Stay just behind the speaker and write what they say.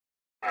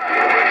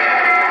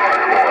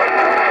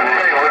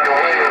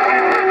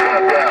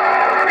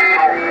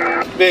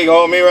Big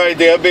homie right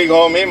there, big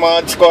homie,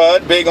 Mod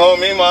Squad, big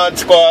homie, Mod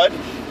Squad,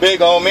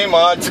 big homie,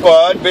 Mod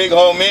Squad, big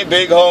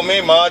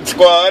homie, Mod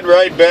Squad,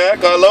 right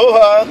back,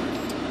 aloha.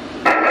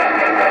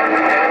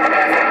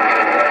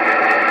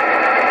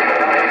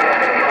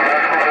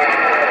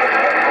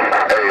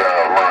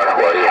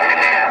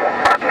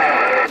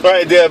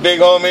 Right there, big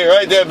homie,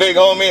 right there, big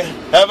homie.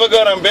 Have a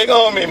good one, big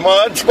homie,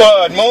 Mod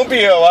Squad,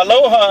 Mobile,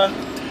 aloha. Real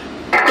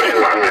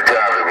good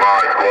job at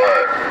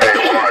ModSquad.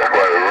 Hey,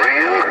 ModSquad,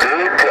 real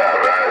good job.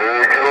 I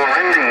heard your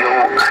radio.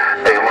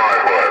 Hey,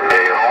 ModSquad,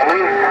 big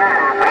homie.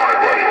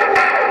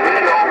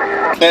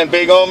 ModSquad, and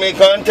big homie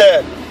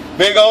contact,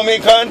 big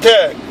homie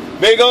contact,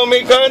 big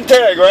homie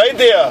contact, right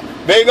there.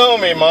 Big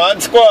homie,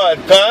 Mod Squad,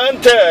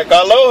 contact,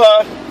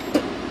 aloha.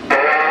 Big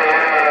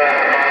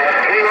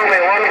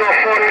homie,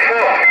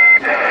 144.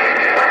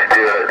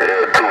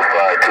 Still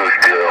 252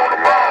 still on the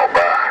mall,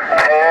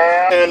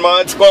 bye. And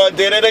Mod Squad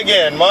did it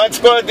again. Mod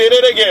Squad did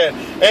it again.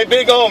 Hey,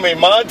 big homie,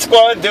 Mod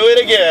Squad, do it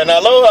again.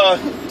 Aloha.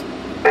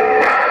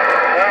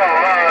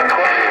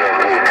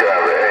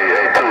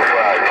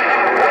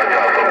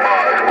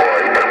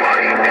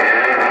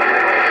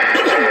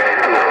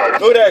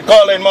 Who that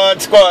calling,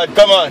 Mod Squad?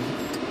 Come on.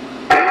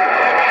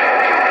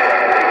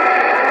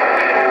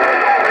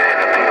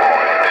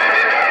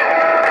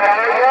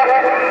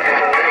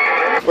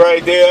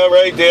 Right there,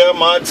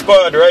 Mod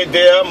Squad, right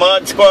there,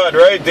 Mod Squad,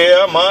 right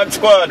there, Mod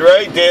Squad,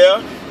 right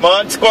there,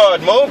 Mod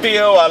Squad,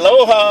 Mobile,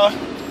 aloha.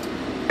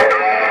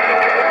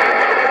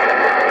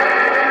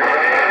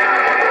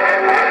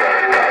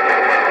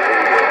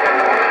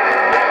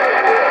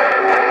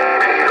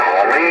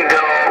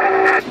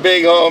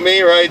 Big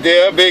homie right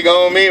there, big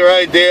homie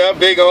right there,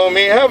 big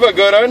homie, have a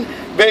good one.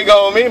 Big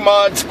homie,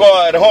 Mod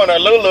Squad,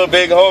 Honolulu,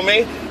 big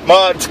homie,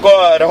 Mod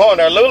Squad,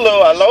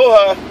 Honolulu,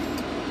 aloha.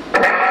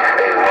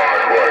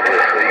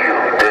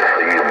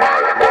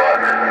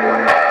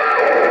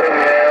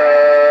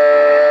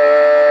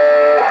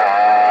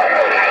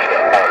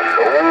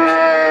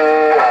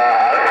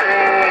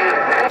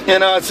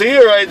 And I see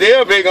you right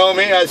there, big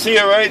homie. I see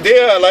you right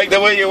there. I like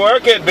the way you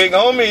work it, big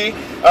homie.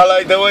 I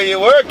like the way you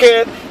work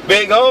it.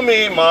 Big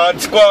homie,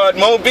 Mod Squad,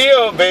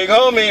 Mobile. Big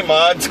homie,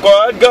 Mod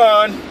Squad,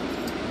 gone.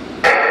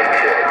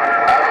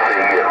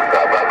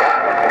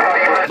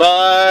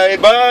 Bye,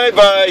 bye,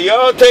 bye.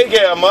 Y'all take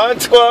care.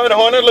 Mod Squad,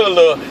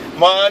 Honolulu.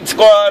 Mod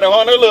Squad,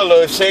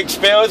 Honolulu. 6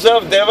 pills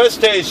of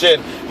devastation.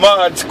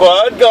 Mod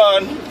Squad,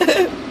 gone.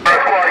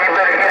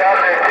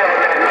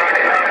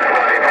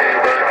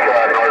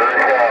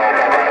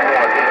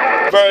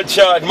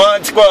 Birdshot,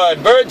 Mod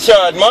Squad,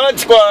 Birdshot, Mod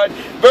Squad,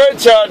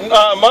 Birdshot,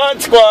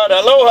 Mod Squad,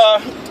 aloha.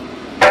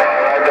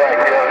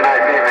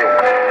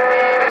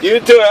 You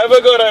too, have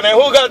a good one. And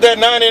who got that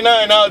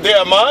 99 out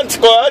there? Mod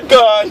Squad,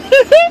 gone. Hello,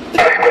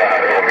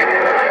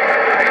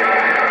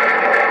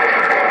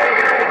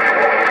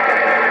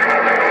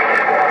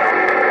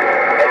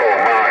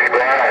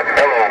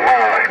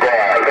 Mod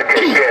Squad. Look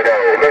at Ghetto,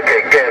 look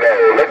at Ghetto,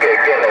 look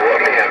at Ghetto.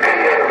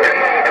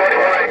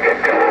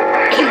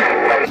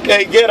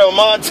 Hey, Ghetto,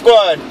 Mod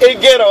Squad. Hey,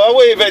 Ghetto, I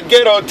wave at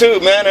Ghetto too,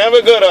 man. Have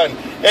a good one.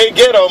 Hey,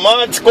 Ghetto,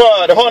 Mod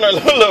Squad,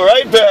 Honolulu,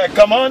 right back.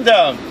 Come on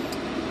down.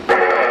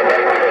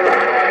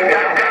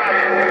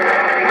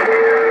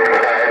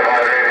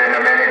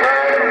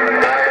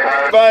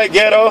 Bye,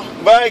 Ghetto.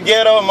 Bye,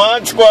 Ghetto,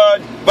 Mod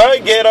Squad. Bye,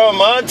 Ghetto,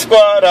 Mod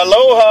Squad.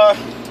 Aloha.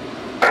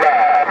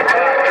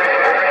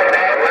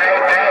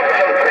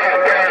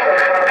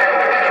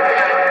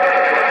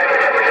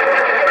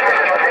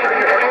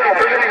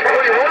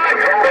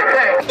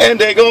 And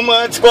they go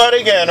Mod Squad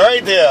again,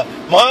 right there.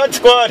 Mod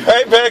Squad,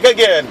 right back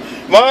again.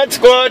 Mod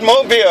Squad,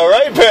 Mobile,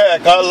 right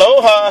back.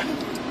 Aloha.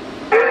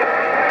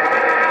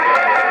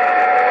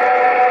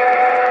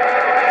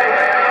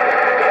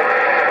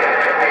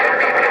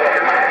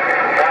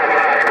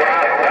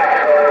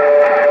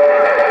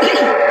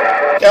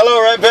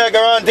 Hello, right back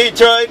around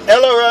Detroit.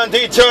 Hello, around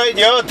Detroit.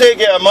 Y'all take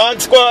care. Mod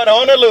Squad,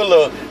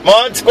 Honolulu.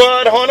 Mod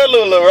Squad,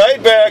 Honolulu,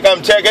 right back.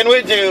 I'm checking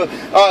with you.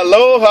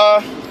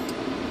 Aloha.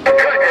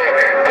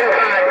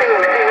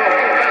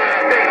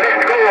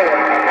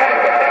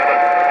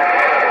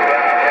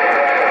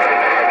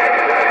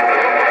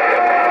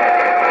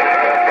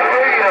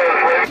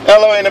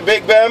 Hello in a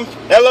big bam.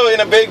 Hello in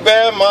a big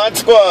bam. Mod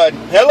Squad.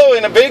 Hello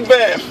in a big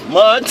bam.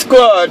 Mod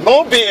Squad.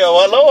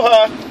 Mobile.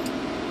 Aloha.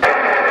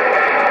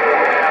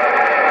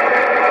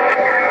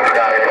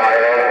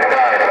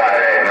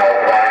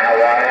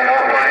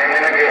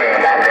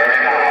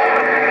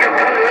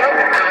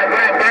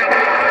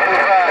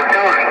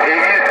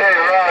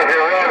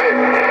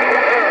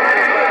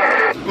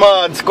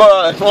 Mod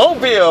Squad.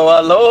 Mobile.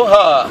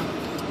 Aloha.